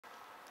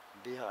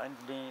Behind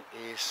me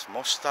is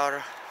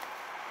Mostar,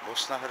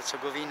 Bosna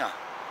Herzegovina.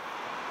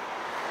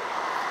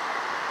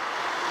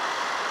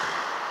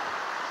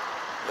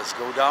 Let's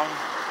go down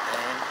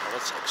and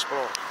let's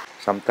explore.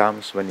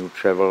 Sometimes when you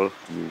travel,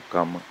 you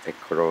come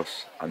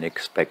across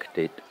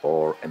unexpected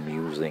or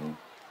amusing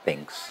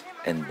things.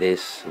 And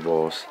this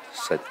was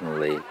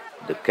certainly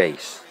the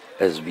case.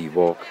 As we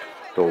walked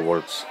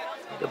towards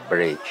the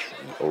bridge,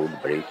 the old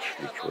bridge,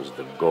 which was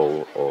the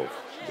goal of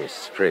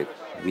this trip,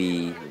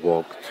 we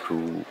walked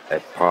through a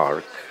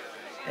park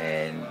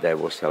and there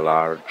was a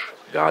large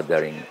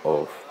gathering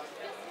of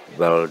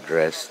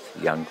well-dressed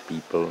young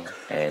people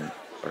and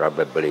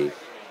probably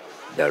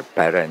their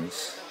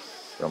parents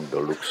from the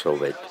looks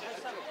of it.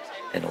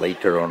 And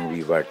later on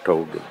we were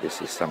told that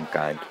this is some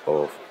kind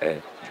of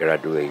a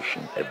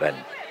graduation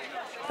event.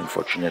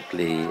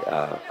 Unfortunately,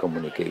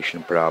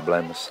 communication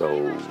problem, so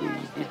we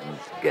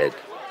didn't get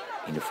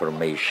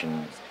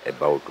information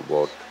about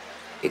what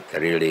it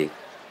really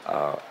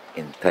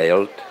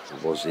entailed.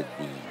 Was it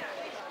the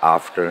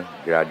after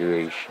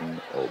graduation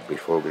or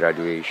before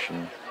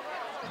graduation?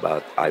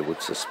 But I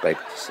would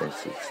suspect,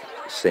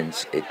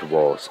 since it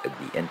was at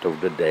the end of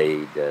the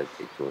day, that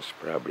it was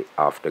probably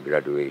after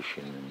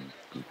graduation and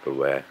people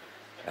were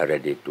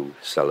ready to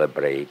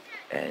celebrate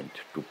and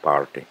to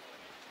party.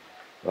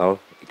 Well,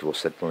 it was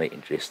certainly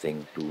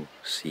interesting to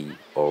see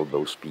all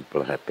those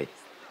people happy.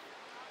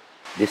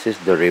 This is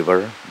the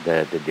river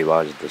that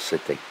divides the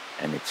city,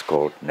 and it's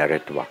called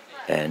Neretva.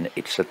 And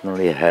it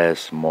certainly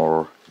has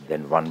more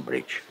than one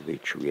bridge,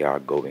 which we are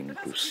going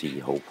to see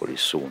hopefully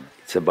soon.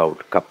 It's about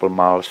a couple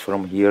miles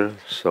from here,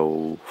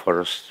 so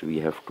first we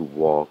have to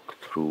walk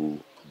through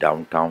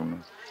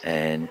downtown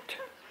and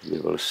we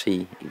will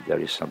see if there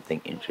is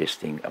something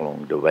interesting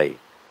along the way.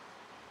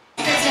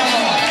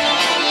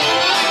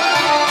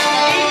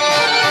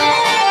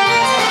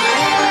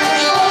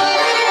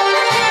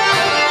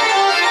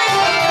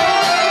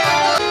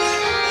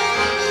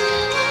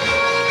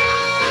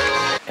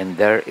 And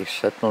there is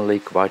certainly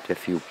quite a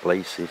few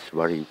places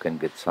where you can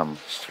get some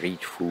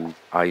street food,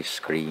 ice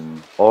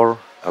cream, or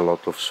a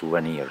lot of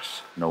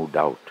souvenirs. No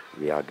doubt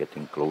we are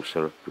getting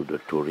closer to the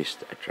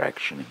tourist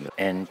attraction here.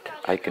 And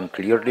I can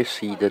clearly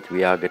see that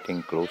we are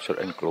getting closer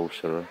and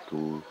closer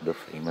to the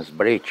famous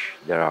bridge.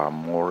 There are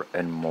more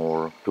and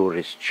more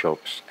tourist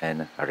shops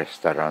and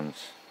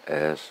restaurants,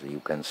 as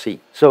you can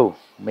see. So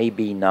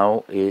maybe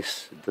now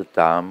is the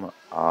time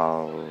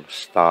I'll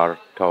start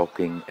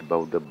talking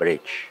about the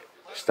bridge.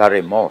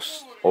 Stary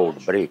Most,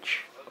 Old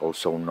Bridge,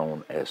 also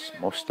known as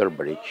Mostar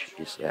Bridge,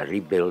 is a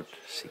rebuilt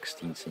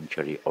 16th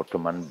century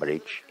Ottoman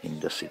bridge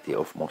in the city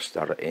of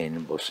Mostar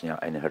in Bosnia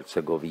and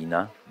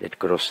Herzegovina that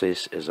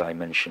crosses, as I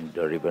mentioned,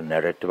 the river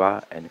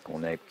Neretva and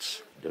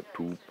connects the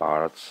two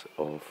parts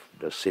of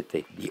the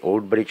city. The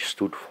old bridge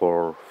stood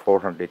for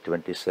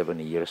 427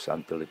 years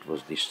until it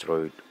was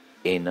destroyed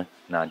in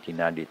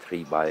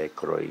 1993 by a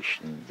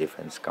Croatian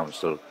Defence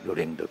Council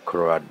during the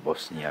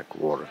Croat-Bosniak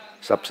War.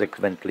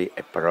 Subsequently,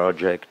 a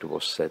project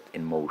was set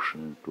in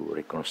motion to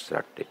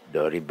reconstruct it.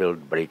 The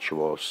rebuilt bridge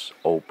was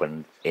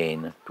opened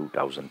in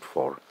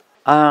 2004.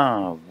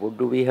 What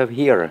do we have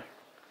here?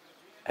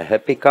 A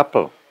happy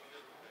couple.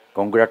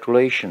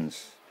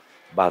 Congratulations.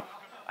 But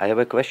I have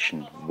a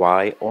question.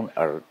 Why on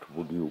earth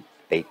would you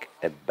pick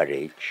a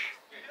bridge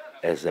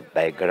as a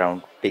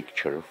background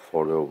picture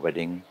for your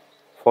wedding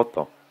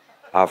photo?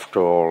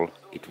 After all,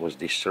 it was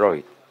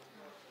destroyed.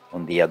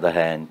 On the other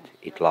hand,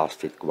 it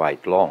lasted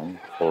quite long,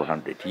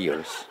 400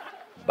 years,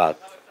 but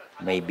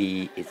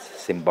maybe it's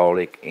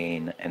symbolic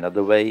in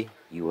another way.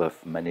 You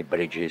have many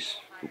bridges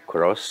to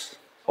cross,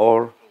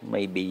 or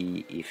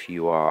maybe if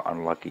you are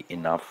unlucky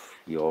enough,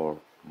 your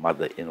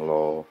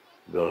mother-in-law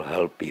will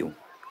help you.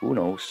 Who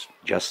knows?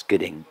 Just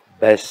kidding.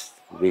 Best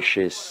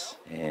wishes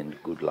and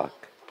good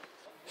luck.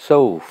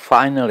 So,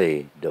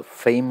 finally, the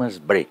famous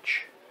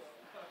bridge.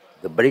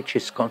 The bridge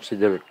is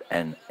considered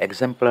an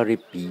exemplary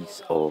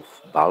piece of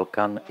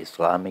Balkan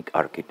Islamic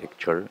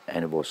architecture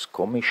and was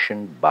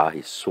commissioned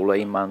by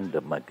Suleiman the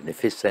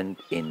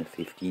Magnificent in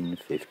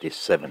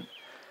 1557.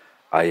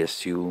 I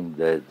assume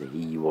that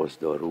he was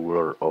the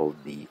ruler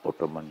of the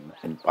Ottoman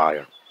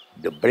Empire.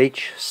 The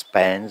bridge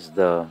spans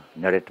the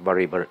Neretva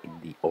River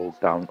in the old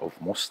town of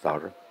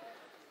Mostar.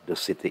 The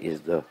city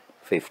is the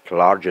fifth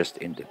largest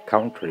in the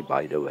country,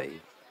 by the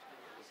way.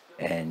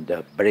 And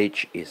the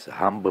bridge is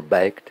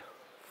hump-backed,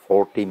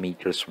 40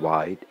 meters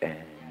wide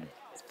and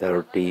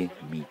 30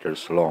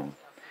 meters long,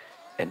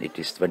 and it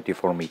is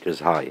 24 meters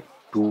high.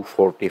 Two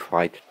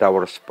fortified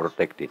towers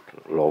protect it.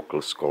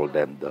 Locals call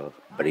them the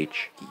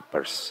bridge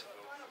keepers.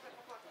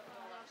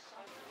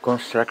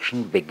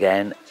 Construction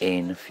began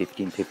in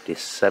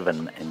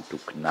 1557 and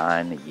took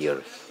 9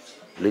 years.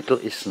 Little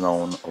is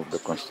known of the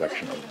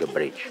construction of the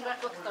bridge,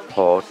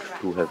 thought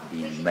to have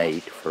been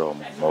made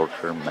from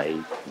mortar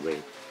made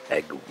with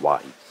egg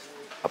whites.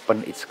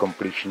 Upon its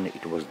completion,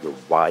 it was the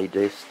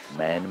widest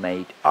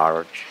man-made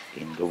arch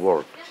in the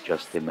world.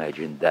 Just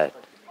imagine that.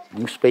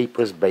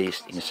 Newspapers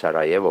based in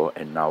Sarajevo,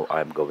 and now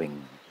I'm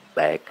going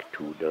back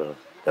to the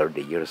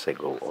 30 years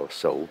ago or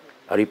so,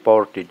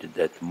 reported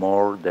that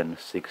more than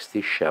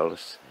 60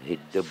 shells hit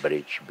the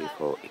bridge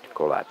before it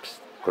collapsed.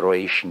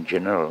 Croatian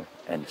general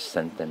and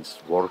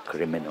sentenced war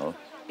criminal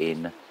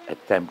in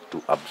attempt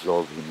to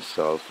absolve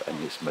himself and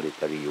his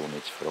military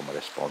units from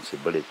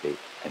responsibility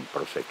and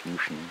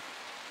prosecution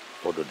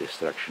for the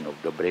destruction of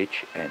the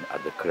bridge and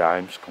other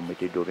crimes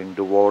committed during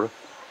the war,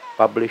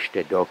 published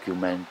a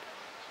document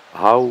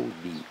How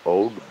the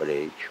Old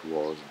Bridge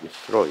Was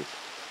Destroyed,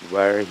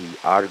 where he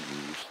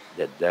argues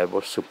that there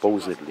was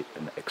supposedly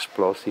an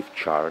explosive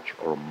charge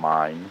or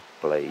mine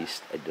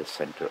placed at the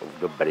center of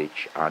the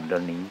bridge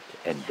underneath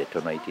and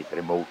detonated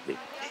remotely,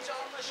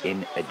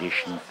 in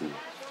addition to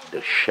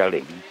the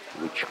shelling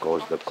which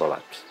caused the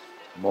collapse.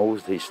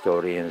 Most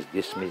historians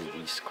dismiss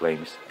these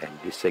claims and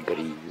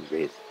disagree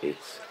with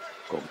its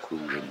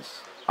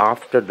conclusions.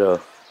 After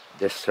the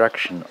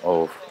destruction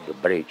of the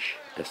bridge,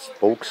 a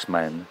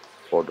spokesman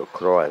for the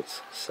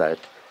Croats said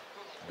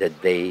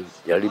that they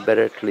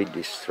deliberately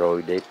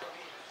destroyed it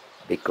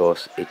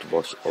because it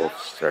was of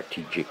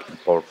strategic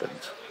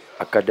importance.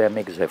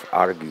 Academics have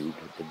argued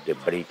that the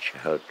bridge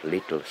held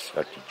little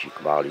strategic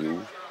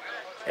value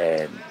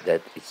and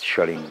that its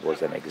shelling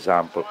was an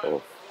example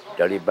of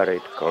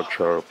deliberate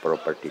cultural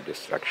property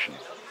destruction.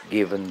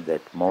 Given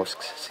that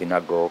mosques,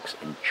 synagogues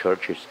and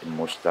churches in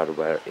Mostar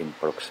were in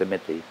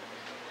proximity,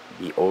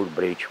 the old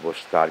bridge was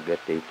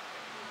targeted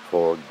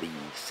for the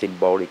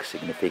symbolic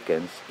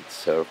significance it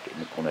served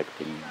in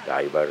connecting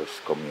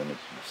diverse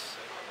communities.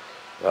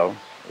 Well,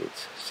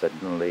 it's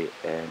certainly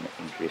an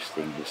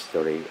interesting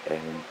history,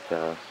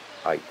 and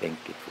I think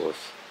it was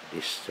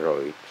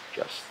destroyed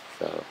just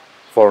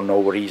for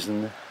no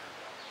reason,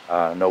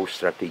 no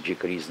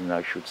strategic reason,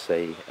 I should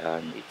say,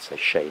 and it's a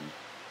shame.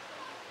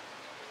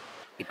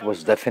 It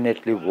was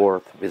definitely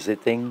worth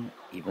visiting,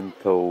 even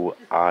though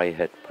I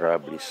had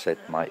probably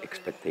set my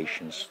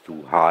expectations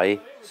too high.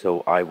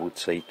 So I would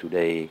say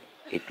today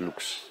it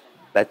looks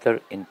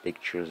better in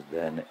pictures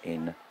than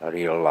in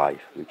real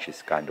life, which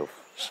is kind of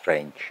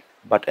strange.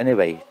 But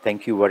anyway,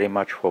 thank you very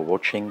much for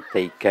watching.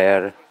 Take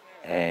care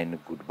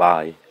and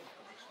goodbye.